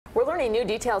We're learning new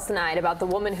details tonight about the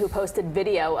woman who posted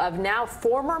video of now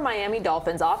former Miami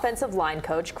Dolphins offensive line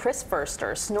coach Chris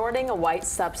Foerster snorting a white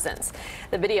substance.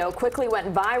 The video quickly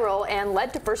went viral and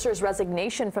led to Foerster's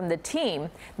resignation from the team.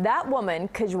 That woman,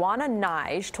 Kajwana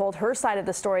Nige, told her side of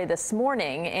the story this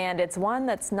morning, and it's one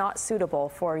that's not suitable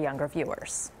for younger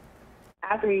viewers.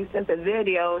 After he sent the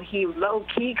video, he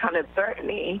low-key kind of threatened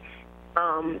me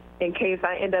in case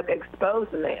I end up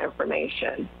exposing the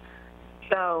information.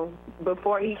 So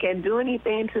before he can do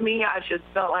anything to me, I just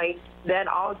felt like that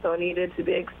also needed to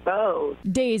be exposed.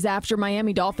 Days after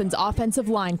Miami Dolphins offensive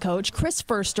line coach Chris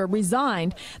Foerster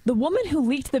resigned, the woman who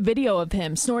leaked the video of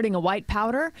him snorting a white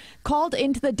powder called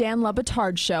into the Dan Le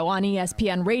Batard show on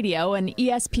ESPN Radio and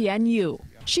ESPNU.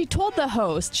 She told the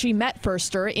host she met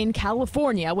Foerster in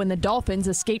California when the Dolphins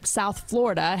escaped South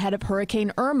Florida ahead of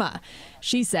Hurricane Irma.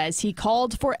 She says he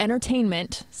called for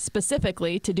entertainment,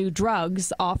 specifically to do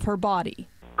drugs off her body.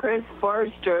 Chris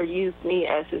Foerster used me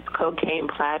as his cocaine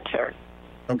platter.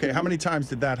 Okay, how many times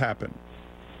did that happen?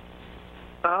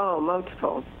 Oh,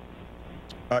 multiple.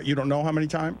 You don't know how many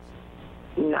times?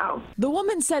 No. The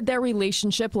woman said their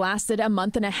relationship lasted a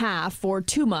month and a half or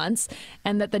 2 months,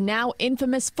 and that the now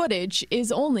infamous footage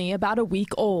is only about a week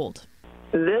old.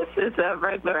 This is a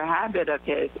regular habit of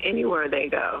his anywhere they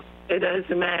go. It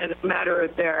doesn't matter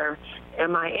if they're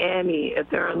in Miami, if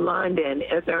they're in London,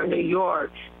 if they're in New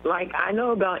York. Like, I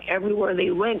know about everywhere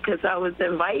they went because I was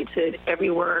invited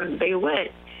everywhere they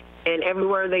went. And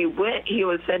everywhere they went, he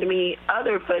was sending me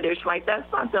other footage. Like, that's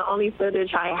not the only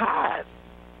footage I have.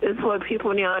 This is what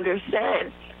people need to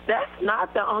understand. That's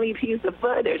not the only piece of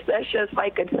footage. That's just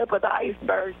like a tip of the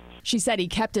iceberg. She said he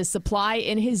kept his supply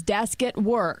in his desk at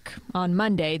work. On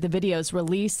Monday, the video's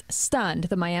release stunned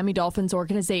the Miami Dolphins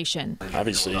organization.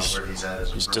 Obviously,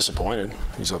 he's disappointed.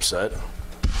 He's upset.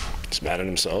 He's mad at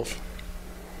himself.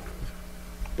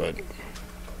 But,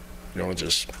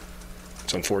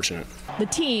 it's unfortunate. The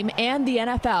team and the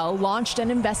NFL launched an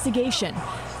investigation.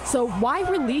 So why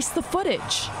release the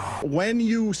footage? When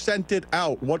you sent it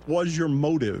out, what was your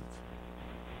motive?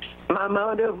 My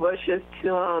motive was just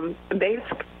to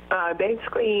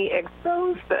basically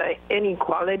expose the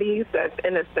inequalities that's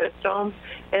in the system.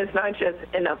 It's not just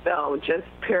NFL, just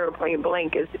pure plain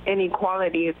blank. It's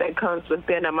inequalities that comes with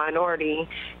being a minority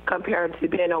compared to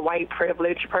being a white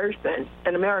privileged person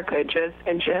in America, just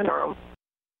in general.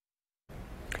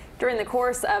 During the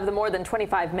course of the more than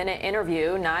 25-minute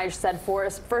interview, Nige said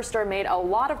Foerster made a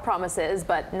lot of promises,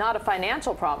 but not a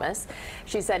financial promise.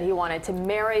 She said he wanted to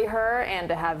marry her and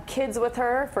to have kids with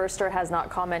her. Foerster has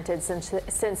not commented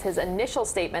since his initial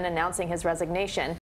statement announcing his resignation.